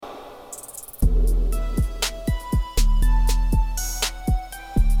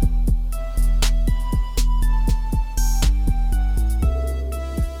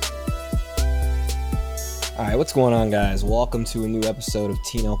What's going on, guys? Welcome to a new episode of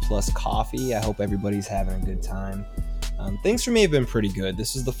Tino Plus Coffee. I hope everybody's having a good time. Things for me have been pretty good.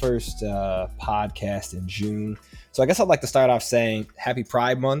 This is the first podcast in June. So I guess I'd like to start off saying Happy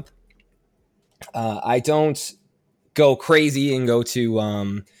Pride Month. I don't go crazy and go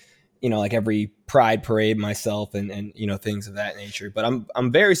to, like every Pride parade myself and things of that nature. But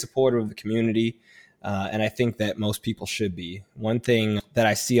I'm very supportive of the community, and I think that most people should be. One thing that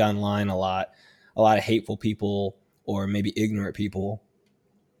I see online a lot of hateful people or maybe ignorant people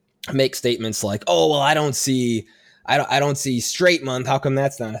make statements like, "Oh, well, I don't see straight month. How come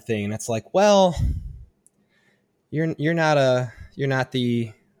that's not a thing?" And it's like, well, you're not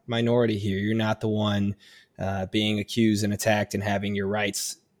the minority here. You're not the one being accused and attacked and having your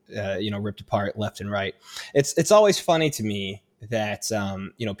rights ripped apart left and right. It's always funny to me that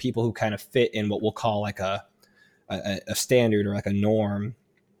people who kind of fit in what we'll call like a standard or like a norm,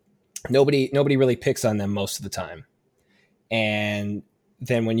 nobody really picks on them most of the time. And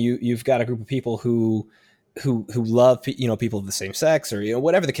then when you've got a group of people who love people of the same sex or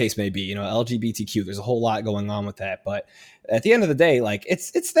whatever the case may be, LGBTQ, there's a whole lot going on with that. But at the end of the day, like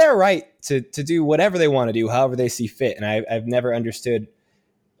it's their right to do whatever they want to do, however they see fit. And I've never understood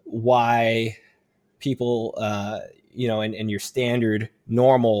why people in your standard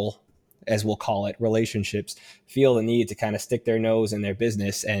normal, as we'll call it, relationships feel the need to kind of stick their nose in their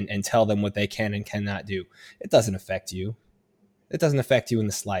business and tell them what they can and cannot do. It doesn't affect you. It doesn't affect you in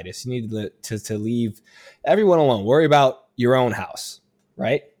the slightest. You need to leave everyone alone. Worry about your own house,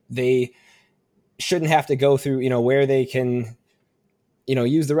 right? They shouldn't have to go through, where they can,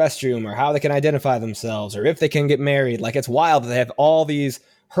 use the restroom or how they can identify themselves or if they can get married. Like, it's wild that they have all these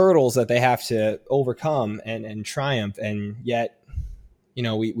hurdles that they have to overcome and triumph. And yet,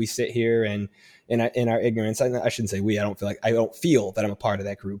 we sit here and in our ignorance, I shouldn't say we, I don't feel that I'm a part of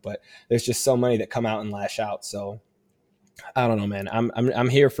that group, but there's just so many that come out and lash out. So I don't know, man. I'm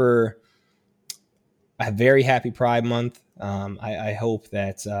here for a very happy Pride Month. I hope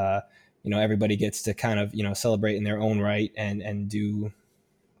that everybody gets to kind of celebrate in their own right and do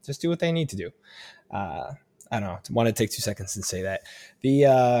what they need to do. I don't know. I want to take 2 seconds and say that.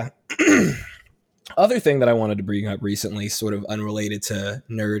 The other thing that I wanted to bring up recently, sort of unrelated to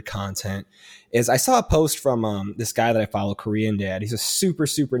nerd content, is I saw a post from this guy that I follow, Korean Dad. He's a super,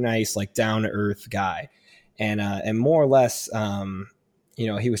 super nice, like down to earth guy. And more or less,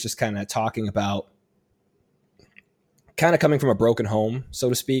 he was just kind of talking about kind of coming from a broken home, so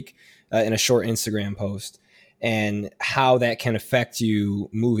to speak, in a short Instagram post, and how that can affect you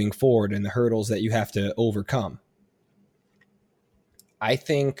moving forward and the hurdles that you have to overcome. I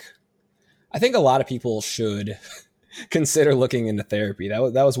think a lot of people should consider looking into therapy. That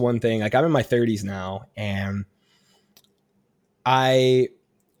was one thing. Like, I'm in my 30s now, and I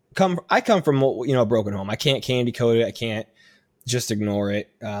come from a broken home. I can't candy coat it. I can't just ignore it.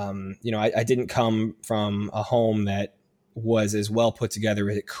 I didn't come from a home that was as well put together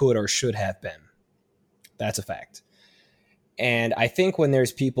as it could or should have been. That's a fact. And I think when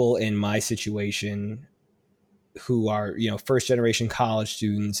there's people in my situation who are, first generation college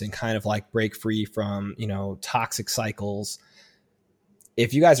students and kind of like break free from, toxic cycles,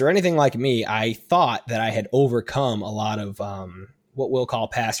 if you guys are anything like me, I thought that I had overcome a lot of, what we'll call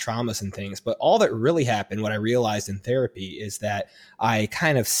past traumas and things. But all that really happened, what I realized in therapy, is that I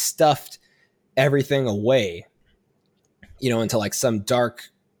kind of stuffed everything away, into like some dark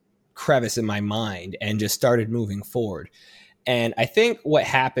crevice in my mind and just started moving forward. And I think what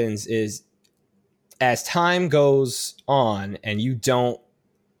happens is, as time goes on and you don't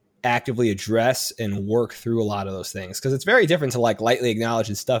actively address and work through a lot of those things, because it's very different to like lightly acknowledge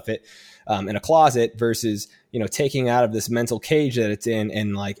and stuff it in a closet versus taking out of this mental cage that it's in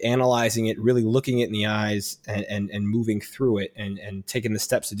and like analyzing it, really looking it in the eyes and moving through it and taking the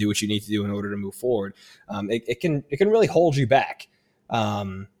steps to do what you need to do in order to move forward. It can really hold you back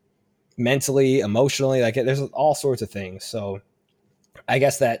mentally, emotionally. Like, there's all sorts of things. So I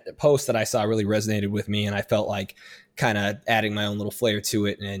guess that post that I saw really resonated with me, and I felt like kind of adding my own little flair to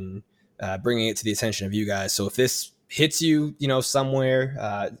it and bringing it to the attention of you guys. So if this hits you,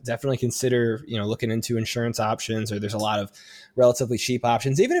 somewhere, definitely consider, looking into insurance options, or there's a lot of relatively cheap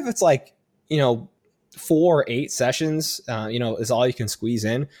options, even if it's like, 4 or 8 sessions, is all you can squeeze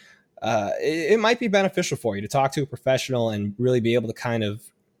in. It might be beneficial for you to talk to a professional and really be able to kind of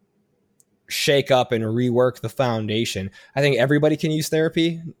shake up and rework the foundation. I think everybody can use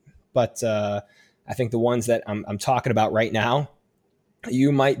therapy, but I think the ones that I'm talking about right now,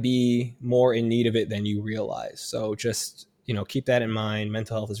 you might be more in need of it than you realize. So just, keep that in mind.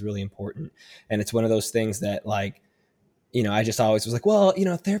 Mental health is really important. And it's one of those things that, like, I just always was like, well,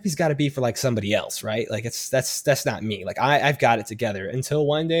 therapy's got to be for like somebody else, right? Like that's not me. Like I've got it together, until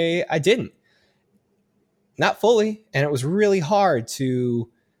one day I didn't, not fully. And it was really hard to,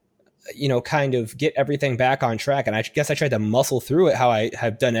 kind of get everything back on track. And I guess I tried to muscle through it how I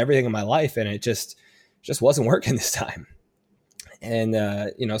have done everything in my life. And it just wasn't working this time. And,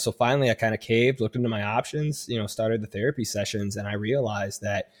 so finally I kind of caved, looked into my options, started the therapy sessions. And I realized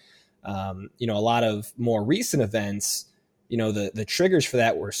that, a lot of more recent events, the triggers for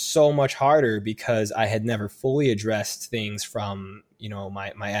that were so much harder because I had never fully addressed things from,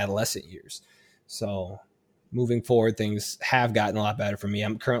 my adolescent years. So moving forward, things have gotten a lot better for me.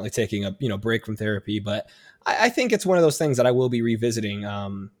 I'm currently taking a, break from therapy, but I think it's one of those things that I will be revisiting,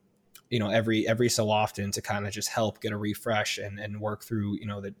 every so often, to kind of just help get a refresh and work through,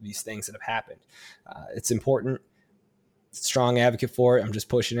 these things that have happened. It's important. Strong advocate for it. I'm just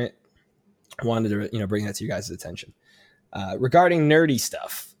pushing it. I wanted to, bring that to you guys' attention. Regarding nerdy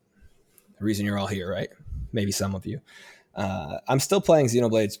stuff, the reason you're all here, right? Maybe some of you. I'm still playing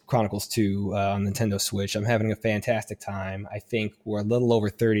Xenoblade Chronicles 2 on Nintendo Switch. I'm having a fantastic time. I think we're a little over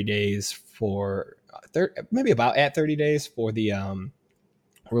 30 days for, maybe about at 30 days for the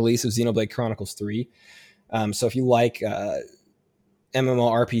release of Xenoblade Chronicles 3. So if you like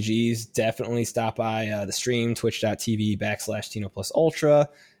MMORPGs, definitely stop by the stream, twitch.tv/Tino Plus Ultra.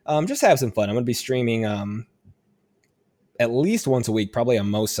 Just have some fun. I'm going to be streaming at least once a week, probably on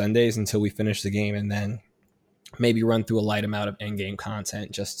most Sundays until we finish the game, and then maybe run through a light amount of in-game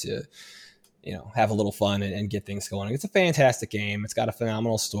content just to, have a little fun and get things going. It's a fantastic game. It's got a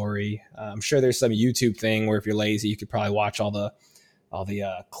phenomenal story. I'm sure there's some YouTube thing where if you're lazy, you could probably watch all the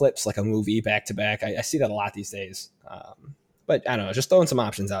clips like a movie back to back. I see that a lot these days. But I don't know, just throwing some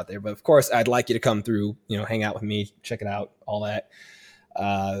options out there. But of course, I'd like you to come through, hang out with me, check it out, all that.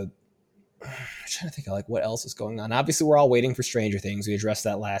 I'm trying to think of like what else is going on. Obviously, we're all waiting for Stranger Things. We addressed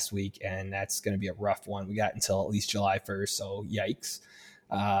that last week, and that's going to be a rough one. We got until at least July 1st, so yikes.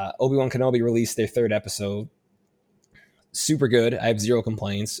 Obi-Wan Kenobi released their 3rd episode. Super good. I have zero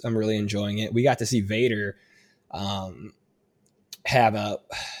complaints. I'm really enjoying it. We got to see Vader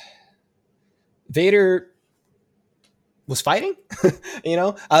Vader was fighting. I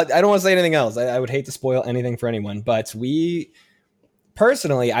don't want to say anything else. I would hate to spoil anything for anyone, but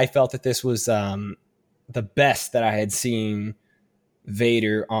personally, I felt that this was the best that I had seen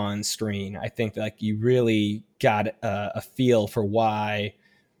Vader on screen. I think like you really got a feel for why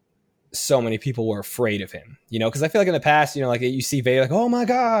so many people were afraid of him, because I feel like in the past, like you see Vader like, oh my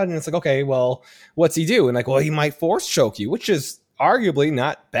God. And it's like, okay, well, what's he do? And like, well, he might force choke you, which is arguably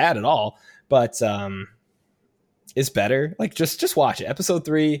not bad at all, but it's better. Like just watch it. Episode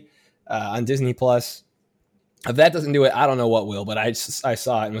 3 on Disney Plus. If that doesn't do it, I don't know what will, but I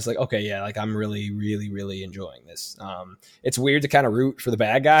saw it and was like, okay, yeah, like I'm really, really, really enjoying this. It's weird to kind of root for the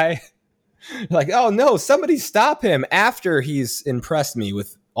bad guy. Like, oh no, somebody stop him after he's impressed me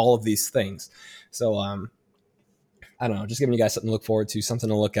with all of these things. So, I don't know, just giving you guys something to look forward to, something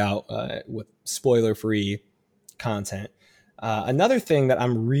to look out with spoiler-free content. Another thing that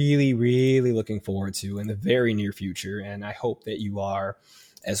I'm really, really looking forward to in the very near future, and I hope that you are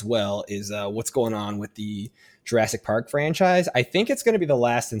as well, is what's going on with the Jurassic Park franchise. I think it's going to be the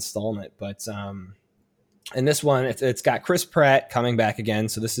last installment, but in this one, it's got Chris Pratt coming back again.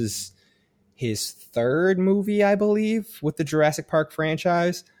 So this is his 3rd movie, I believe, with the Jurassic Park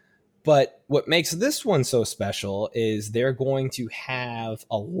franchise. But what makes this one so special is they're going to have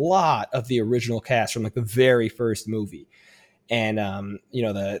a lot of the original cast from like the very first movie. And,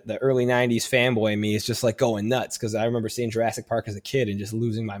 the early 90s fanboy in me is just like going nuts because I remember seeing Jurassic Park as a kid and just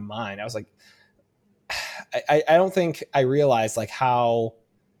losing my mind. I was like, I don't think I realized like how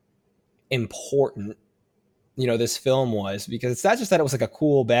important, this film was, because it's not just that it was like a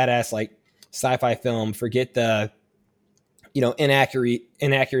cool, badass, like sci-fi film. Forget the,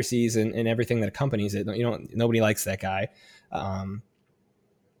 inaccuracies and everything that accompanies it. Nobody likes that guy.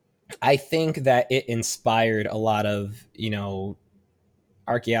 I think that it inspired a lot of,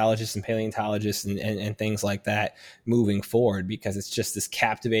 archaeologists and paleontologists and things like that moving forward, because it's just this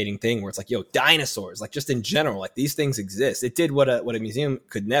captivating thing where it's like, dinosaurs, like just in general, like these things exist. It did what a museum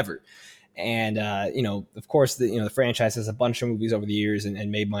could never. And, of course, the franchise has a bunch of movies over the years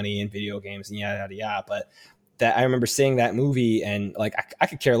and made money in video games and yada, yada, yada. But that I remember seeing that movie and like, I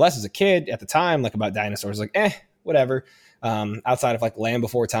could care less as a kid at the time, like about dinosaurs, like, whatever. Outside of like Land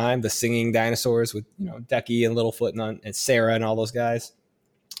Before Time, the singing dinosaurs with, Ducky and Littlefoot and Sarah and all those guys.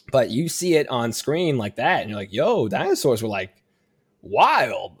 But you see it on screen like that and you're like, yo, dinosaurs were like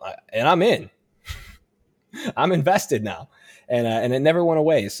wild. And I'm in. I'm invested now. and it never went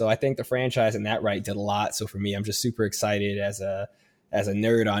away. So I think the franchise in that right did a lot. So for me, I'm just super excited as a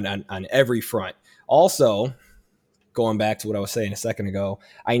nerd on every front. Also, going back to what I was saying a second ago,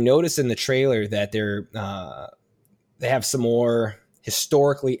 I noticed in the trailer that they have some more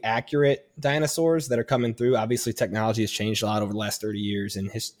historically accurate dinosaurs that are coming through. Obviously, technology has changed a lot over the last 30 years and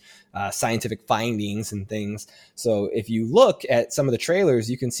scientific findings and things. So if you look at some of the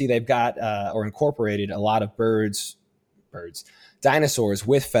trailers, you can see they've got or incorporated a lot of dinosaurs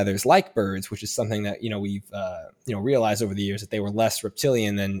with feathers like birds, which is something that, we've realized over the years that they were less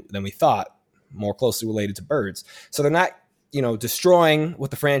reptilian than we thought, more closely related to birds. So they're not destroying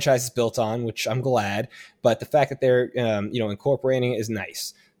what the franchise is built on, which I'm glad, but the fact that they're, incorporating it is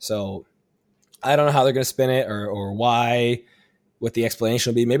nice. So I don't know how they're going to spin it or why, what the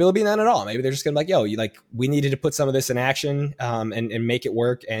explanation will be. Maybe it'll be none at all. Maybe they're just going to be like, we needed to put some of this in action, and make it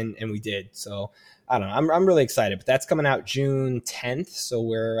work. And we did. So I don't know. I'm really excited, but that's coming out June 10th. So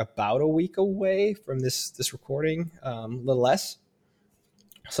we're about a week away from this recording, a little less.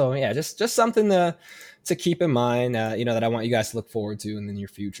 So yeah, just something to keep in mind, that I want you guys to look forward to in the near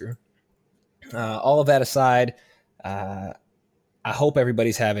future. All of that aside, I hope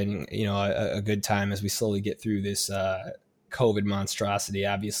everybody's having, a good time as we slowly get through this COVID monstrosity.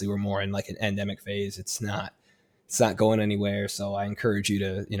 Obviously, we're more in like an endemic phase. It's not going anywhere. So I encourage you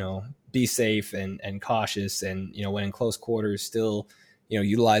to, be safe and cautious, and, when in close quarters, still,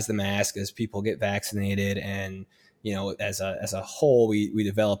 utilize the mask as people get vaccinated. And, as a whole, we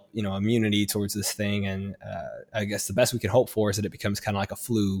develop, immunity towards this thing. And I guess the best we can hope for is that it becomes kind of like a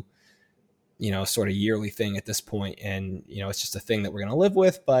flu, sort of yearly thing at this point. And, it's just a thing that we're going to live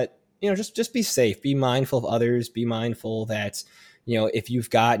with. But, just be safe, be mindful of others, be mindful that, if you've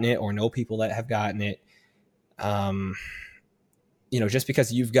gotten it or know people that have gotten it, just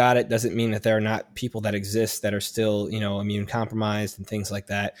because you've got it doesn't mean that there are not people that exist that are still, immune compromised and things like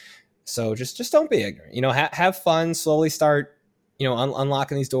that. So just don't be ignorant, have fun, slowly start,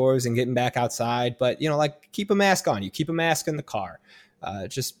 unlocking these doors and getting back outside. But, keep a mask on, you keep a mask in the car,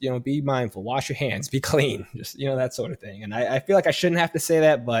 just, be mindful, wash your hands, be clean, just, that sort of thing. And I feel like I shouldn't have to say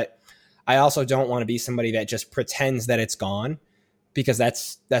that, but I also don't want to be somebody that just pretends that it's gone, because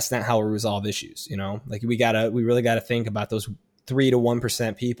that's not how we resolve issues. Like we really gotta think about those 3 to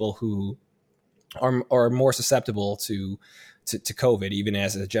 1% people who are more susceptible to COVID, even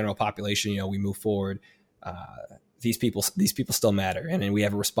as a general population, we move forward. These people still matter. And we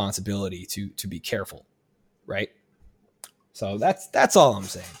have a responsibility to be careful. Right. So that's all I'm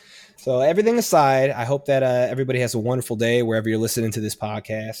saying. So everything aside, I hope that everybody has a wonderful day wherever you're listening to this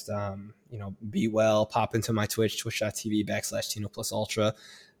podcast. Be well, pop into my twitch.tv/TinoPlusUltra.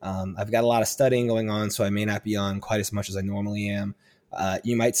 I've got a lot of studying going on, so I may not be on quite as much as I normally am.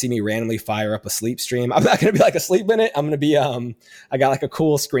 You might see me randomly fire up a sleep stream. I'm not going to be like asleep in it. I'm going to be, I got like a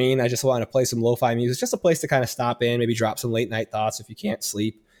cool screen. I just want to play some lo-fi music, just a place to kind of stop in, maybe drop some late night thoughts. If you can't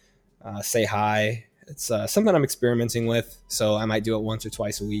sleep, say hi. It's something I'm experimenting with, so I might do it once or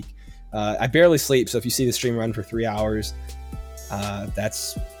twice a week. I barely sleep, so if you see the stream run for 3 hours,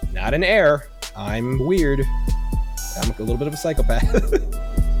 that's not an error. I'm weird. I'm a little bit of a psychopath.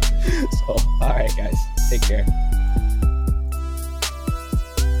 So, all right, guys, take care.